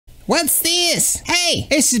What's this? Hey,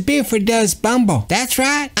 this is Buford Does Bumble. That's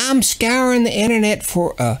right. I'm scouring the internet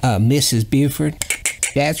for Mrs. Buford.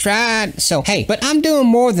 That's right. So, hey, but I'm doing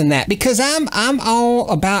more than that because I'm all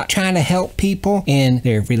about trying to help people in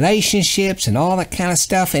their relationships and all that kind of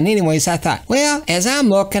stuff. And anyways, I thought, well, as I'm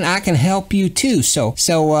looking, I can help you too. So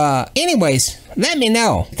anyways, let me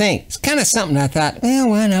know. It's kind of something I thought, well,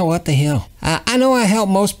 why not? What the hell? I know I help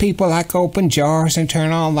most people like open jars and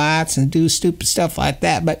turn on lights and do stupid stuff like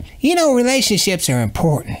that. But, you know, relationships are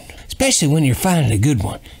important. Especially when you're finding a good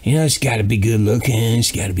one. You know, it's got to be good looking.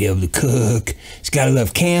 It's got to be able to cook. It's got to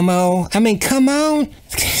love camo. I mean, come on.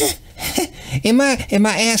 Am I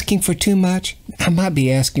asking for too much? I might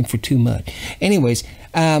be asking for too much. Anyways,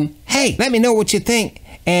 hey, let me know what you think.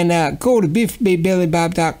 And go to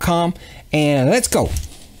BufordBBillyBob.com and let's go.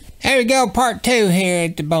 There we go, part 2 here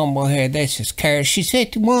at the Bumble here. This is Kara. She's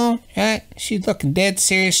 51, right? She's looking dead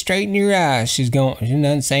serious, straight in your eyes. She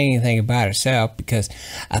doesn't say anything about herself because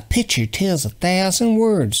a picture tells 1,000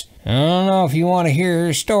 words. I don't know if you want to hear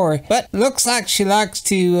her story, but looks like she likes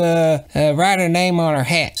to write her name on her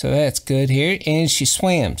hat, so that's good here. And she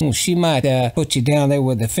swims. Well, she might put you down there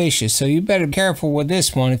with the fishes, so you better be careful with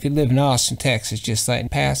this one if you live in Austin, Texas. Just letting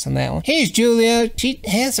pass on that one. Here's Julia. She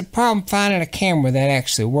has a problem finding a camera that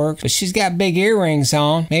actually works, but she's got big earrings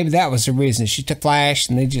on. Maybe that was the reason. She took flash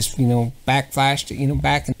and they just, backflashed it,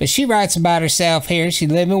 back. But she writes about herself here. She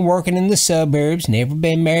living, working in the suburbs, never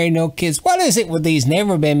been married, no kids. What is it with these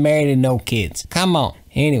never been married and no kids? Come on.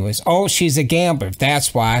 Anyways, she's a gambler.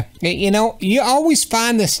 That's why. You always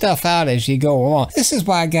find this stuff out as you go along. This is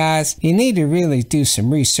why, guys, you need to really do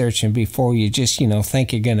some researching before you just,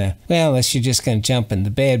 think you're gonna, unless you're just gonna jump in the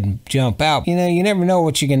bed and jump out. You never know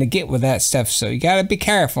what you're gonna get with that stuff, so you gotta be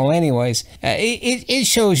careful. Anyways, it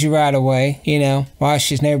shows you right away, why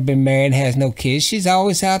she's never been married, has no kids. She's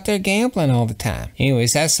always out there gambling all the time.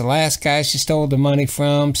 Anyways, that's the last guy she stole the money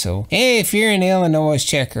from, so, hey, if you're in Illinois,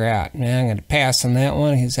 check her out. Now, I'm gonna pass on that one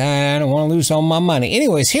because I don't want to lose all my money.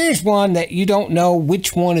 Anyways, here's one that you don't know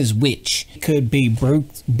which one is which. It could be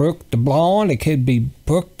Brooke the blonde. It could be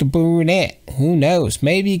Brooke the brunette. Who knows?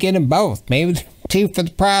 Maybe you get them both. Maybe 2 for the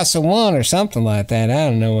price of 1 or something like that. I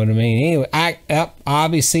don't know what I mean. Anyway,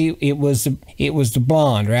 obviously it was the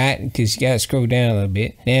blonde, right? Because you got to scroll down a little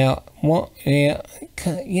bit. Now,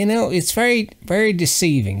 it's very, very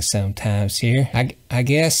deceiving sometimes here. I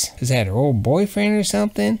guess, is that her old boyfriend or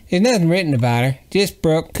something? There's nothing written about her. Just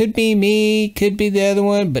Brooke. Could be me, could be the other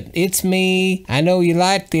one, but it's me. I know you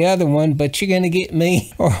like the other one, but you're going to get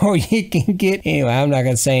me, or you can get... Anyway, I'm not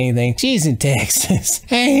going to say anything. She's in Texas.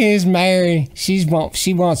 Hey, here's Mary. She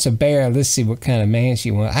wants a bear. Let's see what kind of man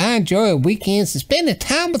she wants. I enjoy weekends and spending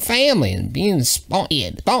time with family and being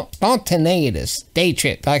spontaneous. Day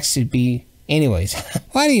trip likes to be... Anyways,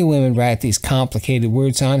 why do you women write these complicated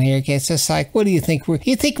words on here? It's just like, what do you think we're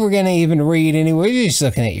going to even read anyway? You're just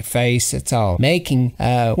looking at your face, that's all.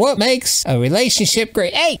 What makes a relationship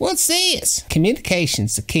great? Hey, what's this?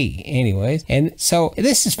 Communication's the key, anyways. And so,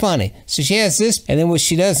 this is funny. So she has this, and then what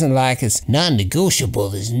she doesn't like is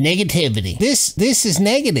non-negotiable is negativity. This is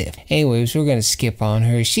negative. Anyways, we're going to skip on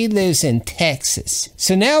her. She lives in Texas.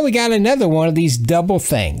 So now we got another one of these double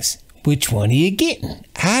things. Which one are you getting?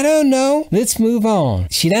 I don't know. Let's move on.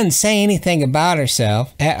 She doesn't say anything about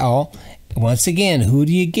herself at all. Once again, who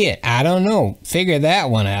do you get? I don't know. Figure that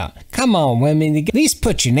one out. Come on, women. At least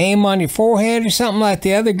put your name on your forehead or something like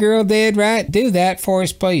the other girl did, right? Do that for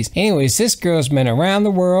us, please. Anyways, this girl's been around the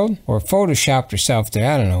world or photoshopped herself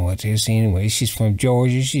there. I don't know what it is. Anyways, she's from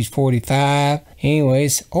Georgia. She's 45.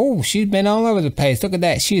 Anyways, she's been all over the place. Look at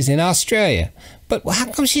that. She's in Australia. But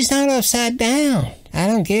how come she's not upside down? I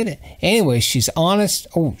don't get it. Anyway, she's honest.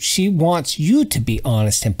 She wants you to be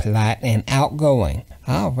honest and polite and outgoing.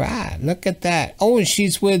 All right, look at that. And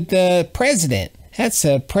she's with the president. That's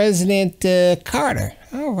President Carter.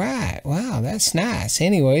 All right, wow, that's nice.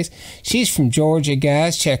 Anyways, she's from Georgia,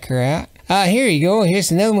 guys. Check her out. Here you go.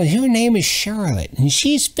 Here's another one. Her name is Charlotte, and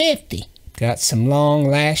she's 50. Got some long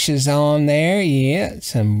lashes on there. Yeah,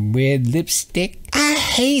 some red lipstick. I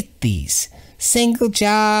hate these. Single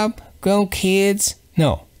job, grown kids.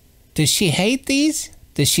 No. Does she hate these?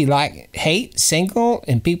 Does she hate single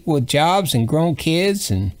and people with jobs and grown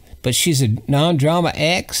kids? But she's a non-drama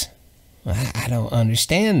ex? I don't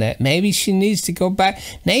understand that. Maybe she needs to go back.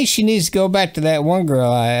 Maybe she needs to go back to that one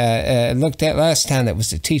girl I looked at last time that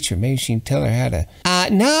was the teacher. Maybe she can tell her how to...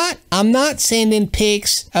 I'm not sending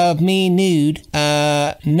pics of me nude.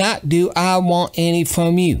 Not do I want any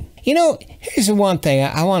from you. Here's the one thing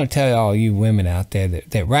I want to tell all you women out there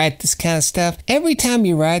that write this kind of stuff. Every time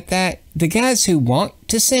you write that, the guys who want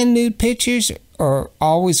to send nude pictures are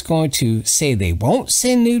always going to say they won't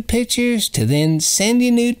send nude pictures to then send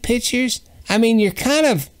you nude pictures. I mean, you're kind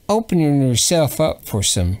of opening yourself up for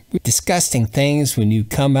some disgusting things when you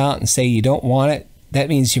come out and say you don't want it. That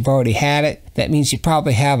means you've already had it. That means you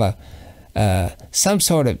probably have some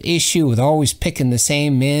sort of issue with always picking the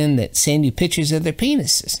same men that send you pictures of their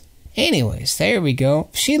penises. Anyways, there we go.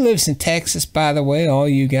 She lives in Texas, by the way, all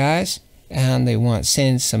you guys. And they want to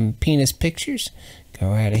send some penis pictures.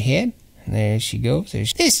 Go right ahead. And there she goes.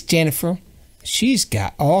 There's this Jennifer. She's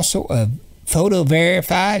got also a photo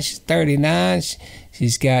verified. She's 39.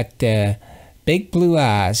 She's got big blue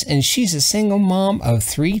eyes. And she's a single mom of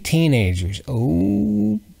 3 teenagers.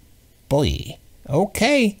 Oh, boy.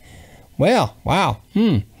 Okay. Well, wow.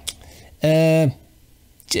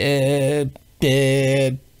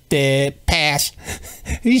 Pass.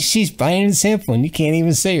 She's plain and simple, and you can't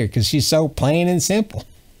even see her because she's so plain and simple.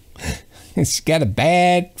 She's got a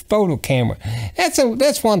bad photo camera.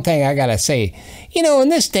 That's one thing I gotta say. You know, in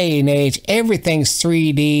this day and age, everything's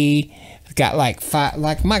 3D. It's got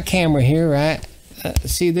like my camera here, right?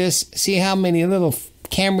 See this? See how many little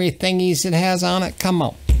camera thingies it has on it? Come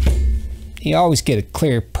on. You always get a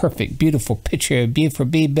clear, perfect, beautiful picture of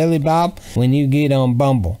Buford B Billy Bob when you get on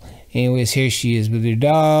Bumble. Anyways, here she is with her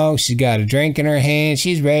dog. She's got a drink in her hand.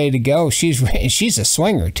 She's ready to go. She's a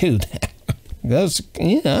swinger, too. Those,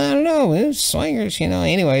 I don't know, swingers,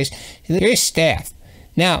 Anyways, here's Steph.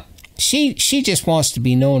 Now, she just wants to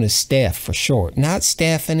be known as Steph for short. Not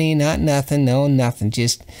Stephanie, not nothing, no, nothing.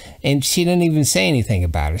 And she doesn't even say anything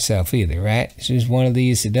about herself either, right? She's one of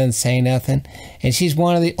these that doesn't say nothing. And she's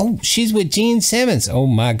one of she's with Gene Simmons. Oh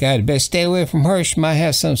my God, you better stay away from her. She might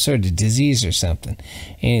have some sort of disease or something.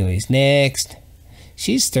 Anyways, next.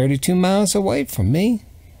 She's 32 miles away from me.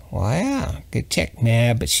 Wow, good check,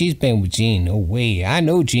 man. But she's been with Gene. No way. I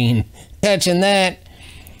know Gene. Touching that.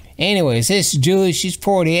 Anyways, this is Julie. She's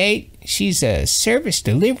 48. She's a service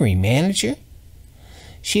delivery manager.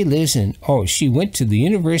 She went to the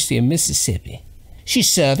University of Mississippi. She's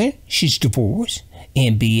Southern. She's divorced.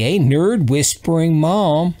 MBA, nerd whispering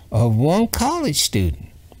mom of one college student.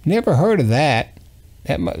 Never heard of that.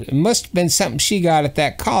 That must have been something she got at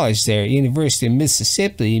that college there, University of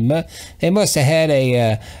Mississippi. They must have had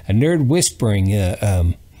a nerd whispering,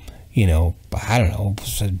 I don't know,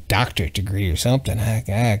 a doctorate degree or something.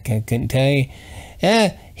 I couldn't tell you.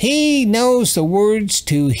 He knows the words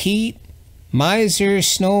to Heat Miser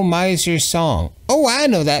Snow Miser song. Oh, I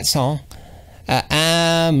know that song.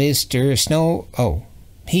 I'm Mr. Snow. Oh,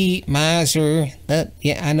 Heat Miser.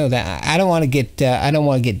 Yeah, I know that. I don't want to get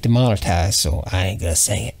demonetized, so I ain't gonna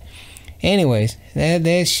sing it. Anyways,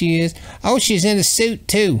 there she is. Oh, she's in a suit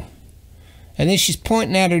too, and then she's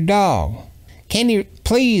pointing at her dog. Can you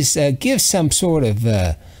please give some sort of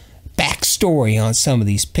backstory on some of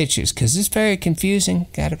these pictures? Because it's very confusing.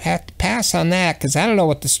 Have to pass on that because I don't know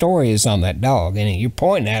what the story is on that dog. And you're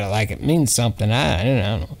pointing at it like it means something. I don't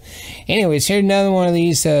know. Anyways, here's another one of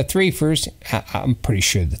these threefers. I'm pretty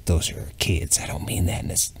sure that those are kids. I don't mean that in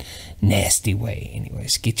this nasty way.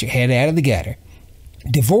 Anyways, get your head out of the gutter.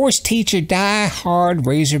 Divorced teacher, die-hard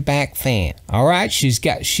Razorback fan. All right, she's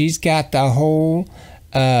got the whole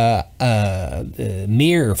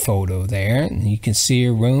mirror photo there, and you can see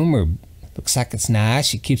her room. Or looks like it's nice.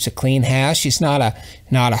 She keeps a clean house. She's not a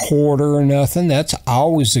hoarder or nothing. That's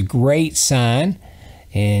always a great sign.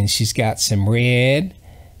 And she's got some red,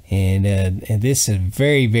 and this is a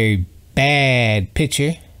very, very bad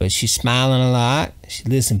picture, but she's smiling a lot. She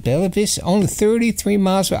lives in Bella Vista, only 33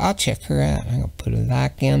 miles away. I'll check her out. I'm gonna put a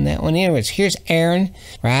like on that one. Anyways, here's Aaron,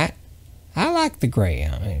 right? I like the gray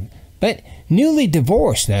on him. But newly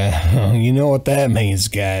divorced, now, you know what that means,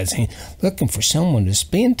 guys. Looking for someone to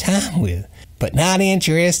spend time with, but not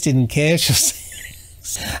interested in casual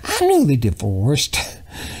sex. I'm newly divorced,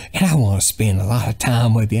 and I want to spend a lot of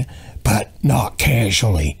time with you, but not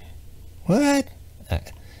casually. What?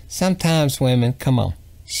 Sometimes women, come on.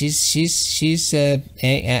 She's I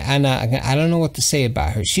don't know what to say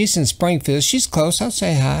about her. She's in Springfield. She's close. I'll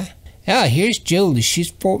say hi. Oh, here's Julie. She's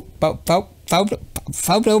photo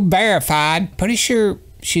verified. Pretty sure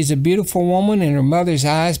she's a beautiful woman in her mother's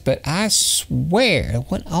eyes, but I swear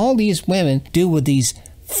what all these women do with these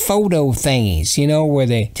photo thingies, where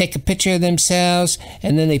they take a picture of themselves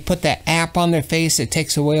and then they put that app on their face that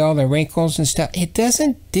takes away all the wrinkles and stuff. It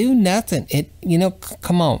doesn't do nothing.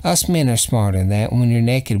 Come on. Us men are smarter than that. When you're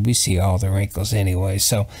naked, we see all the wrinkles anyway.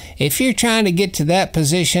 So if you're trying to get to that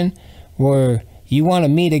position where you want to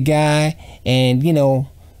meet a guy and,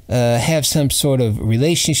 have some sort of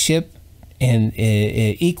relationship and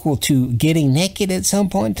equal to getting naked at some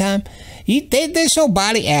point in time, there's no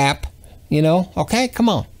body app, okay? Come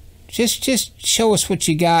on. Just show us what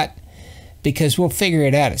you got, because we'll figure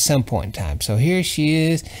it out at some point in time. So here she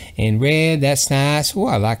is in red. That's nice. Oh,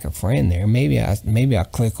 I like her friend there. Maybe I'll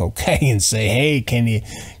click OK and say, hey, can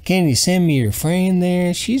you send me your friend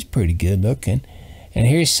there? She's pretty good looking. And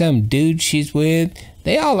here's some dude she's with.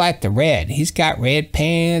 They all like the red. He's got red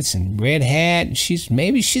pants and red hat, and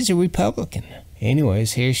maybe she's a Republican.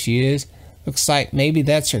 Anyways, here she is. Looks like maybe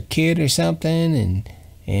that's her kid or something,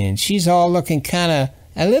 and she's all looking kind of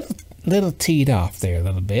a little teed off there a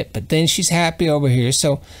little bit, but then she's happy over here.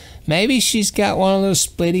 So maybe she's got one of those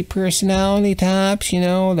splitty personality types, you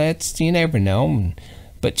never know.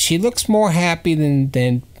 But she looks more happy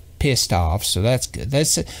than pissed off, so that's good.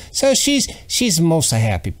 So she's the most a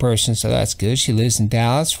happy person, so that's good. She lives in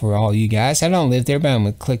Dallas for all you guys. I don't live there, but I'm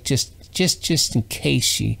gonna click just in case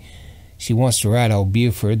she wants to write old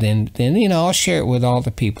Buford, then I'll share it with all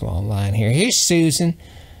the people online here. Here's Susan,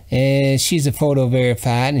 and she's a photo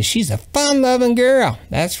verified, and she's a fun-loving girl.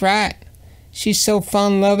 That's right. She's so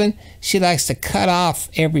fun-loving, she likes to cut off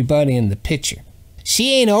everybody in the picture.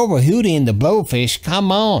 She ain't over Hootie and the Blowfish.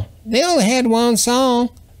 Come on. They only had one song.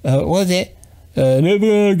 What was it? Never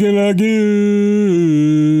gonna get like you.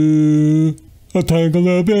 A tangle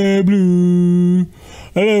of red blue.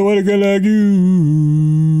 I don't want to get like you.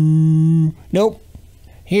 Nope.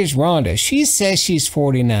 Here's Rhonda. She says she's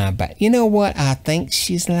 49, but you know what? I think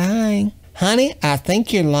she's lying. Honey, I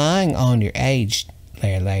think you're lying on your age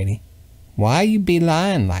there, lady. Why you be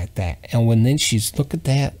lying like that? And then look at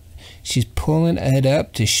that. She's pulling it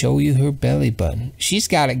up to show you her belly button. She's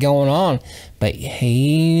got it going on, but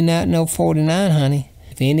hey, not no 49, honey.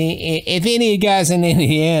 If any of you guys in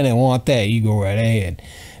Indiana want that, you go right ahead.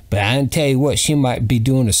 But I can tell you what, she might be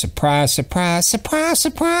doing a surprise. I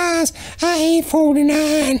ain't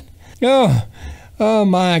 49. Oh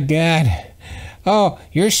my God. Oh,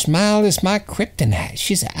 your smile is my kryptonite.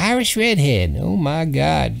 She's an Irish redhead. Oh my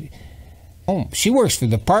God. Oh, she works for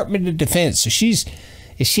the Department of Defense, so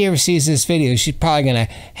if she ever sees this video, she's probably going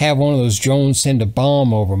to have one of those drones send a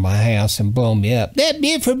bomb over my house and blow me up. That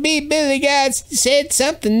Buford B Billy guy said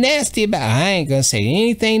something nasty about... I ain't going to say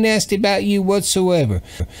anything nasty about you whatsoever.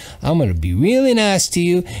 I'm going to be really nice to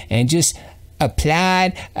you and just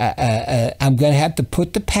applied... I'm going to have to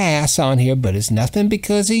put the pass on here, but it's nothing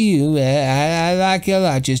because of you. I like you a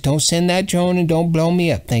lot. Just don't send that drone and don't blow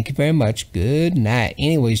me up. Thank you very much. Good night.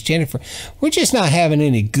 Anyways, Jennifer, we're just not having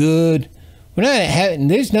any good... We're not having,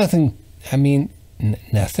 there's nothing,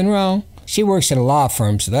 nothing wrong. She works at a law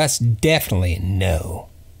firm, so that's definitely a no.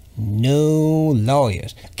 No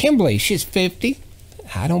lawyers. Kimberly, she's 50.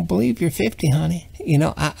 I don't believe you're 50, honey.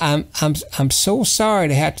 I'm so sorry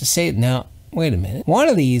to have to say it. Now, wait a minute. One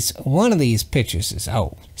of these pictures is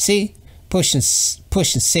old. See, pushing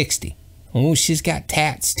 60. Oh, she's got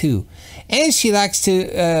tats too, and she likes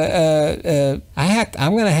to.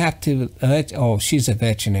 I'm gonna have to. Oh, she's a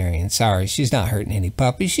veterinarian. Sorry, she's not hurting any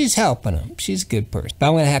puppies. She's helping them. She's a good person. But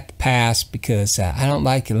I'm gonna have to pass because I don't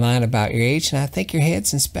like you lying about your age, and I think your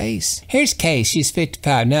head's in space. Here's Kay. She's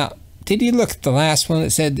 55 now. Did you look at the last one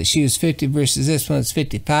that said that she was 50 versus this one that's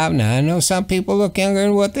 55? Now, I know some people look younger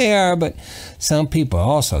than what they are, but some people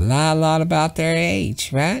also lie a lot about their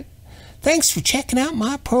age, right? Thanks for checking out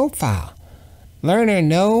my profile. Learner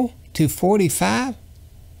no to 45?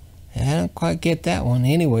 I don't quite get that one.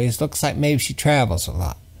 Anyways, looks like maybe she travels a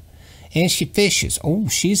lot. And she fishes. Oh,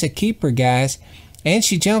 she's a keeper, guys. And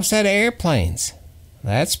she jumps out of airplanes.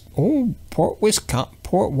 That's, Port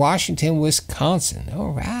Washington, Wisconsin.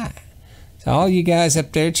 All right. So all you guys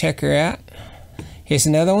up there, check her out. Here's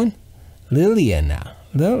another one. Lilia now.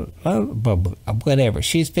 Whatever.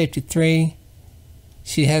 She's 53.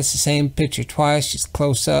 She has the same picture twice. She's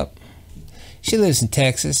close up. She lives in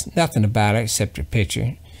Texas. Nothing about her except her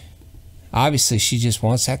picture. Obviously, she just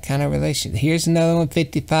wants that kind of relationship. Here's another one,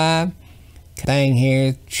 55. Thing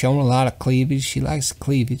here, showing a lot of cleavage. She likes the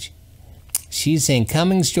cleavage. She's in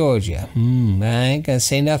Cummings, Georgia. I ain't gonna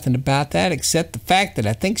say nothing about that except the fact that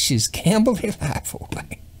I think she's gambled her life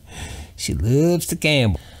away. She loves to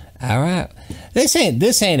gamble. All right. This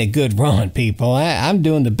ain't a good run, people. I'm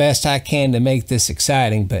doing the best I can to make this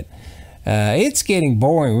exciting, but it's getting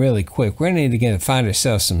boring really quick. We're going to find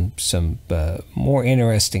ourselves some more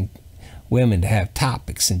interesting women to have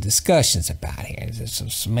topics and discussions about here. So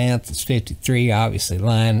Samantha's 53, obviously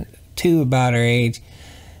lying too about her age,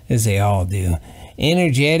 as they all do.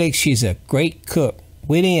 Energetic, she's a great cook.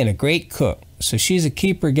 Witty and a great cook. So she's a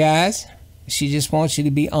keeper, guys. She just wants you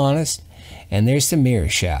to be honest. And there's the mirror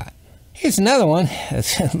shot. Here's another one. I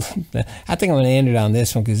think I'm going to end it on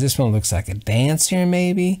this one because this one looks like a dancer,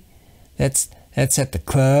 maybe. That's at the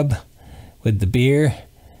club with the beer.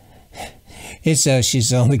 It's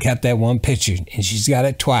she's only got that one picture, and she's got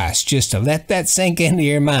it twice, just to let that sink into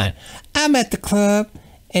your mind. I'm at the club,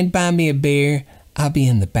 and buy me a beer. I'll be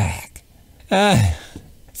in the back.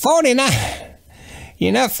 49.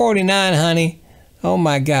 You're not 49, honey. Oh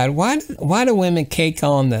my God. Why do women cake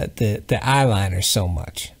on the eyeliner so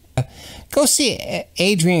much? Go see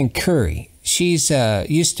Adrienne Curry. She's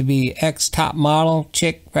used to be ex-top model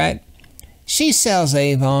chick, right? She sells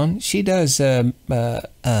Avon. She does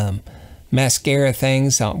mascara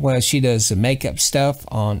things. She does makeup stuff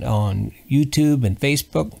on YouTube and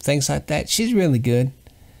Facebook, things like that. She's really good.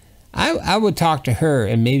 I would talk to her,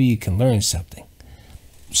 and maybe you can learn something.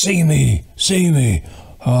 See me.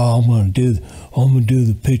 Oh, I'm gonna do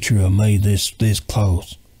the picture I made this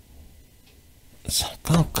close.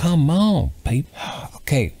 Oh, come on, people.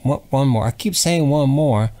 Okay, one more. I keep saying one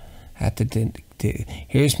more. I have to do.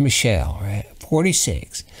 Here's Michelle, right?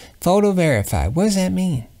 46. Photo verified. What does that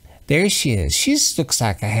mean? There she is. She looks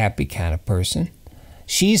like a happy kind of person.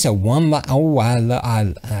 She's a one-line. Oh,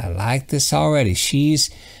 I like this already. She's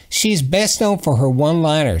best known for her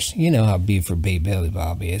one-liners. You know how Buford B Billy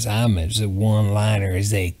Bob is. I'm as a one-liner as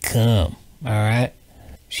they come. All right.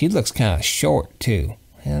 She looks kind of short too.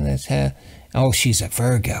 And that's how. Oh, she's a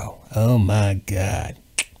Virgo. Oh my God.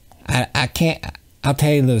 I can't. I'll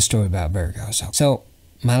tell you a little story about Virgos. So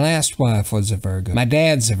my last wife was a Virgo. My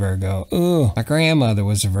dad's a Virgo. Ugh. My grandmother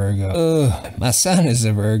was a Virgo. Ugh. My son is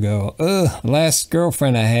a Virgo. Ugh. The last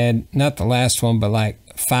girlfriend I had, not the last one, but like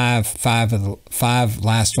five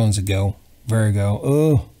last ones ago, Virgo.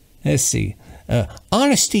 Ugh. Let's see.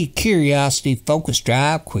 Honesty, curiosity, focus,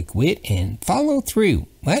 drive, quick wit, and follow through.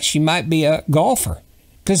 Well, she might be a golfer,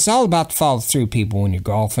 because it's all about the follow through, people, when you're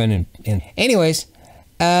golfing. And anyways,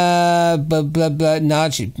 but no,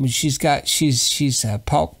 she's a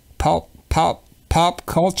pop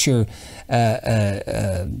culture,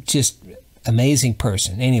 just amazing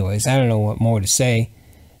person. Anyways, I don't know what more to say.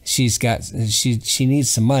 She needs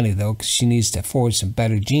some money though, because she needs to afford some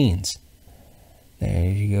better jeans.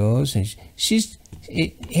 There she goes. And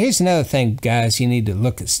here's another thing, guys. You need to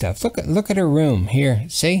look at stuff. Look at her room here.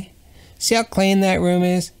 See how clean that room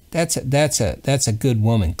is? That's a good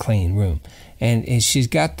woman clean room. And she's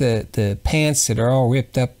got the pants that are all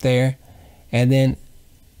ripped up there, and then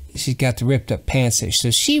she's got the ripped up pants there.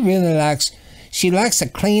 So she really likes a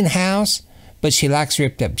clean house, but she likes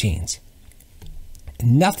ripped up jeans.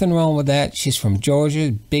 Nothing wrong with that. She's from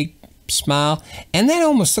Georgia, big smile, and that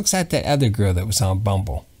almost looks like that other girl that was on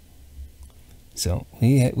Bumble. So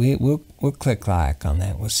we'll click like on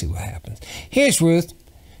that. We'll see what happens. Here's Ruth.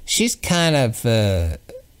 She's kind of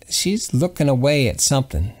she's looking away at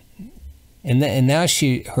something, and now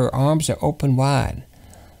her arms are open wide.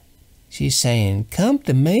 She's saying, "Come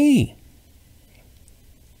to me,"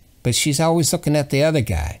 but she's always looking at the other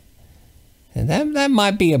guy. And that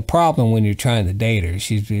might be a problem when you're trying to date her.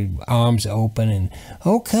 She's arms open and,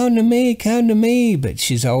 "Oh, come to me," but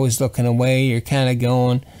she's always looking away. You're kind of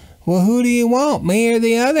going, "Well, who do you want, me or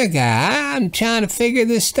the other guy? I'm trying to figure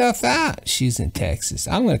this stuff out." She's in Texas.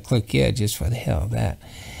 I'm going to click yeah just for the hell of that.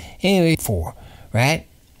 Anyway, 4, right?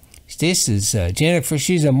 This is Jennifer.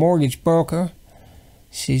 She's a mortgage broker.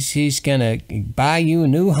 She's going to buy you a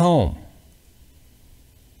new home.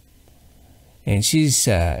 And she's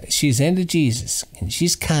into Jesus, and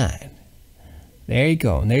she's kind. There you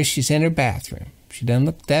go. And there she's in her bathroom. She doesn't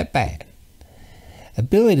look that bad.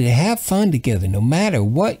 Ability to have fun together no matter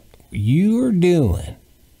what you're doing.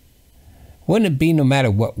 Wouldn't it be no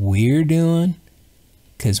matter what we're doing?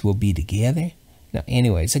 Because we'll be together. Now,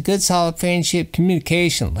 anyways, a good solid friendship,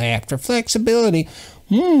 communication, laughter, flexibility.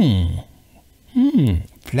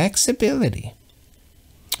 Flexibility.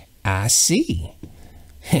 I see.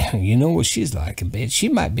 You know what she's like a bit. She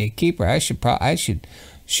might be a keeper. I should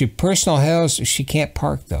personal hells. She can't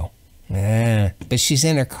park though. But she's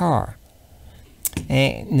in her car.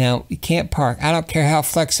 And now you can't park. I don't care how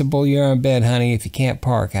flexible you are in bed, honey. If you can't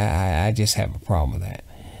park, I just have a problem with that.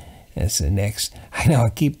 That's the next. I know. I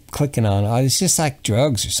keep clicking on. It's just like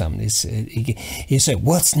drugs or something. It's like,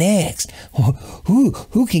 what's next?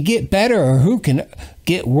 Who can get better or who can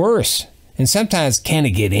get worse? And sometimes, can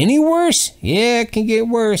it get any worse? Yeah, it can get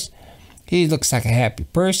worse. He looks like a happy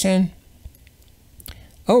person.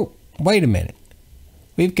 Oh, wait a minute.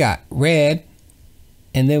 We've got red,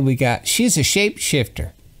 and then we got, she's a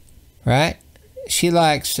shapeshifter, right? She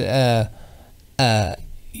likes, you're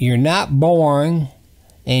not boring,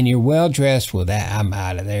 and you're well-dressed. Well, that, I'm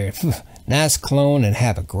out of there. Nice cologne and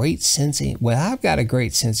have a great sense of, well, I've got a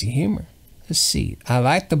great sense of humor. Let's see. I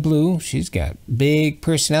like the blue. She's got big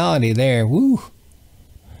personality there. Woo.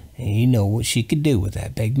 And you know what she could do with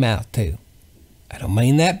that big mouth, too. I don't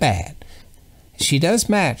mean that bad. She does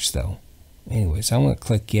match, though. Anyways, I'm going to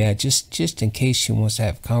click yeah, just in case she wants to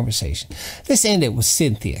have a conversation. Let's end it with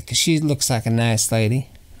Cynthia, because she looks like a nice lady.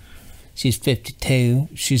 She's 52.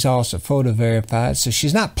 She's also photo verified, so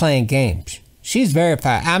she's not playing games. She's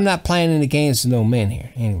verified. I'm not playing any games with no men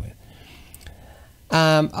here. Anyway.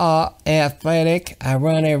 I'm athletic. I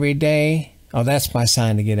run every day. Oh, that's my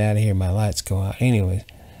sign to get out of here. My lights go out. Anyways.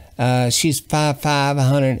 She's 5'5",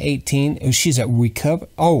 118. Oh, she's a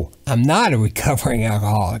Oh, I'm not a recovering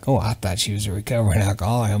alcoholic. Oh, I thought she was a recovering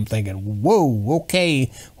alcoholic. I'm thinking, whoa,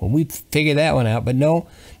 okay. Well, we figured that one out. But no.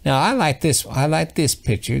 Now, I like this. I like this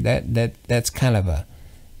picture. That's kind of a...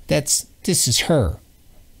 This is her.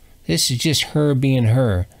 This is just her being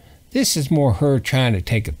her. This is more her trying to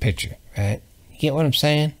take a picture, right? You get what I'm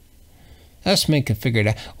saying? Us men can figure it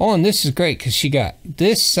out. Oh, and this is great because she got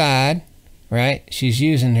this side... Right? She's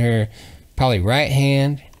using her probably right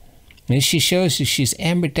hand. And she shows you she's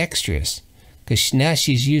ambidextrous because now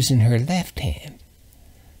she's using her left hand.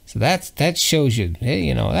 So that shows you,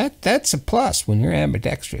 you know, that's a plus when you're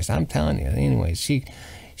ambidextrous. I'm telling you. Anyway,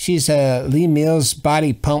 she's Lee Mills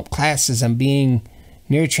body pump classes on being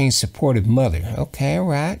nurturing, supportive mother. Okay, all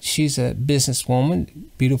right. She's a businesswoman,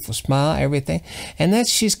 beautiful smile, everything, and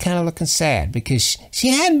she's kind of looking sad because she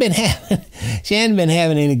hadn't been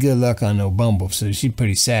having any good luck on no Bumble, so she's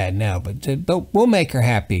pretty sad now. But we'll make her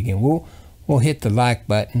happy again. We'll hit the like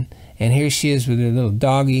button, and here she is with her little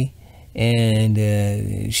doggy, and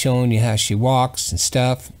showing you how she walks and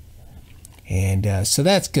stuff, and so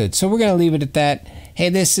that's good. So we're gonna leave it at that. Hey,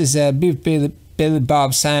 this is Buford Billy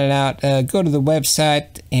Bob signing out. Go to the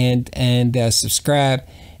website and subscribe.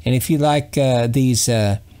 And if you like these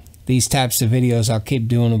types of videos, I'll keep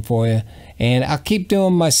doing them for you. And I'll keep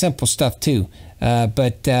doing my simple stuff too.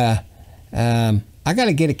 But I got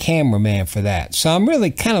to get a cameraman for that. So I'm really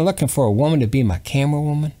kind of looking for a woman to be my camera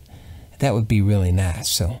woman. That would be really nice.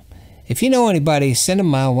 So if you know anybody, send them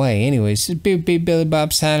my way. Anyways, this is Buford B Billy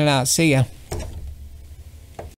Bob signing out. See ya.